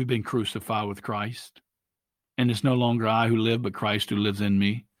 You've been crucified with Christ. And it's no longer I who live, but Christ who lives in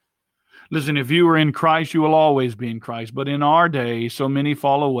me. Listen, if you are in Christ, you will always be in Christ. But in our day, so many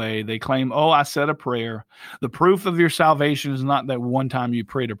fall away. They claim, oh, I said a prayer. The proof of your salvation is not that one time you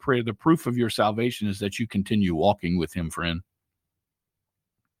prayed a prayer. The proof of your salvation is that you continue walking with him, friend.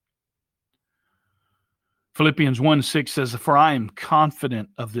 Philippians 1:6 says, for I am confident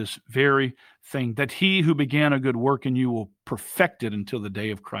of this very thing, that he who began a good work in you will perfect it until the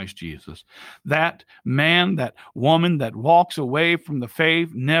day of Christ Jesus. That man, that woman that walks away from the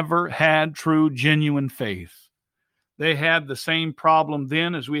faith never had true, genuine faith. They had the same problem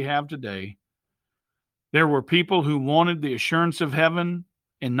then as we have today. There were people who wanted the assurance of heaven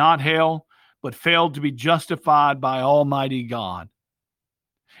and not hell, but failed to be justified by Almighty God.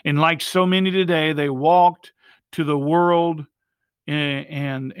 And like so many today, they walked to the world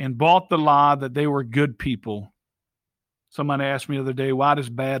and bought the lie that they were good people. Somebody asked me the other day, why does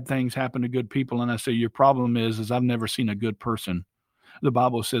bad things happen to good people? And I say, your problem is I've never seen a good person. The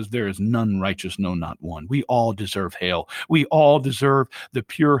Bible says there is none righteous, no, not one. We all deserve hell. We all deserve the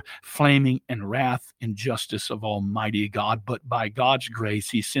pure flaming and wrath and justice of Almighty God. But by God's grace,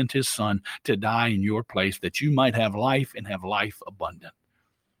 he sent his son to die in your place that you might have life and have life abundant.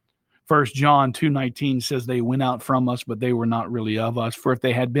 1 John 2:19 says they went out from us, but they were not really of us. For if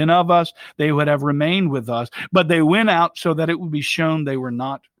they had been of us, they would have remained with us. But they went out so that it would be shown they were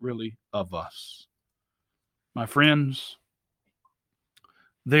not really of us. My friends,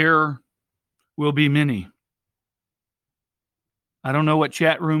 there will be many. I don't know what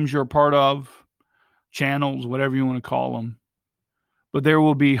chat rooms you're a part of, channels, whatever you want to call them, but there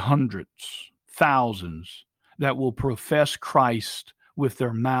will be hundreds, thousands that will profess Christ with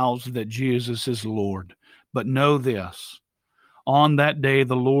their mouths that Jesus is Lord. But know this, on that day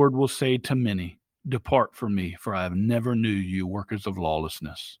the Lord will say to many, depart from me, for I have never knew you, workers of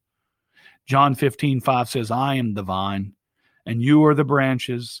lawlessness. John 15:5 says, I am the vine, and you are the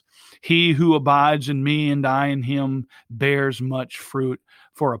branches. He who abides in me and I in him bears much fruit,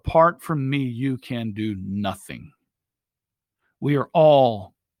 for apart from me you can do nothing. We are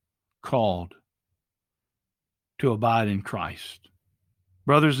all called to abide in Christ.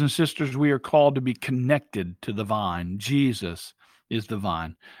 Brothers and sisters, we are called to be connected to the vine. Jesus is the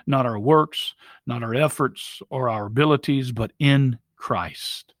vine. Not our works, not our efforts or our abilities, but in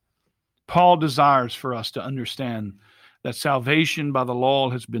Christ. Paul desires for us to understand that salvation by the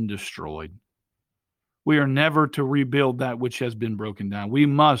law has been destroyed. We are never to rebuild that which has been broken down. We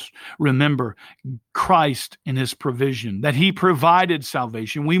must remember Christ and his provision, that he provided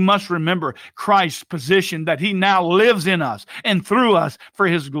salvation. We must remember Christ's position, that he now lives in us and through us for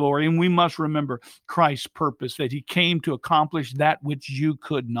his glory. And we must remember Christ's purpose, that he came to accomplish that which you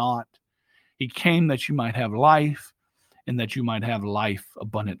could not. He came that you might have life and that you might have life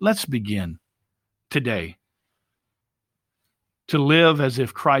abundant. Let's begin today to live as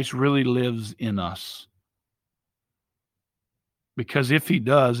if Christ really lives in us. Because if he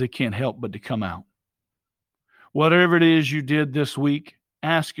does, it can't help but to come out. Whatever it is you did this week,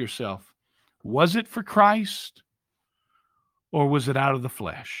 ask yourself, was it for Christ or was it out of the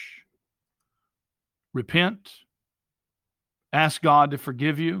flesh? Repent. Ask God to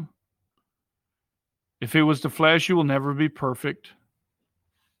forgive you. If it was the flesh, you will never be perfect.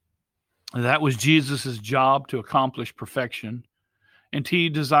 That was Jesus' job, to accomplish perfection. And he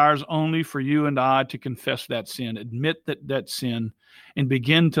desires only for you and I to confess that sin, admit that sin, and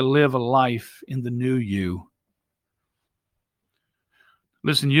begin to live a life in the new you.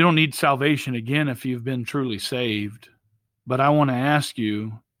 Listen, you don't need salvation again if you've been truly saved. But I want to ask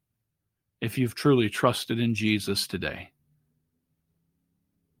you if you've truly trusted in Jesus today.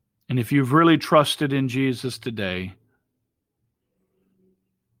 And if you've really trusted in Jesus today,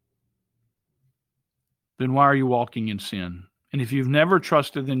 then why are you walking in sin? And if you've never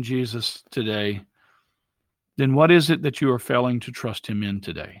trusted in Jesus today, then what is it that you are failing to trust him in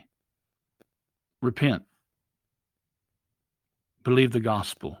today? Repent. Believe the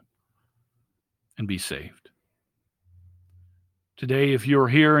gospel and be saved. Today, if you're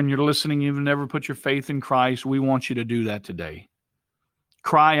here and you're listening, you've never put your faith in Christ, we want you to do that today.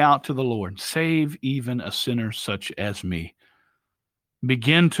 Cry out to the Lord, save even a sinner such as me.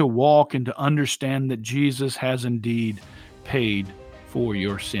 Begin to walk and to understand that Jesus has indeed paid for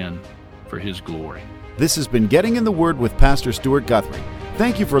your sin for his glory. This has been Getting in the Word with Pastor Stuart Guthrie.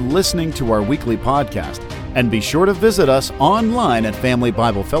 Thank you for listening to our weekly podcast. And be sure to visit us online at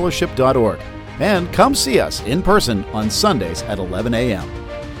FamilyBibleFellowship.org. And come see us in person on Sundays at 11 a.m.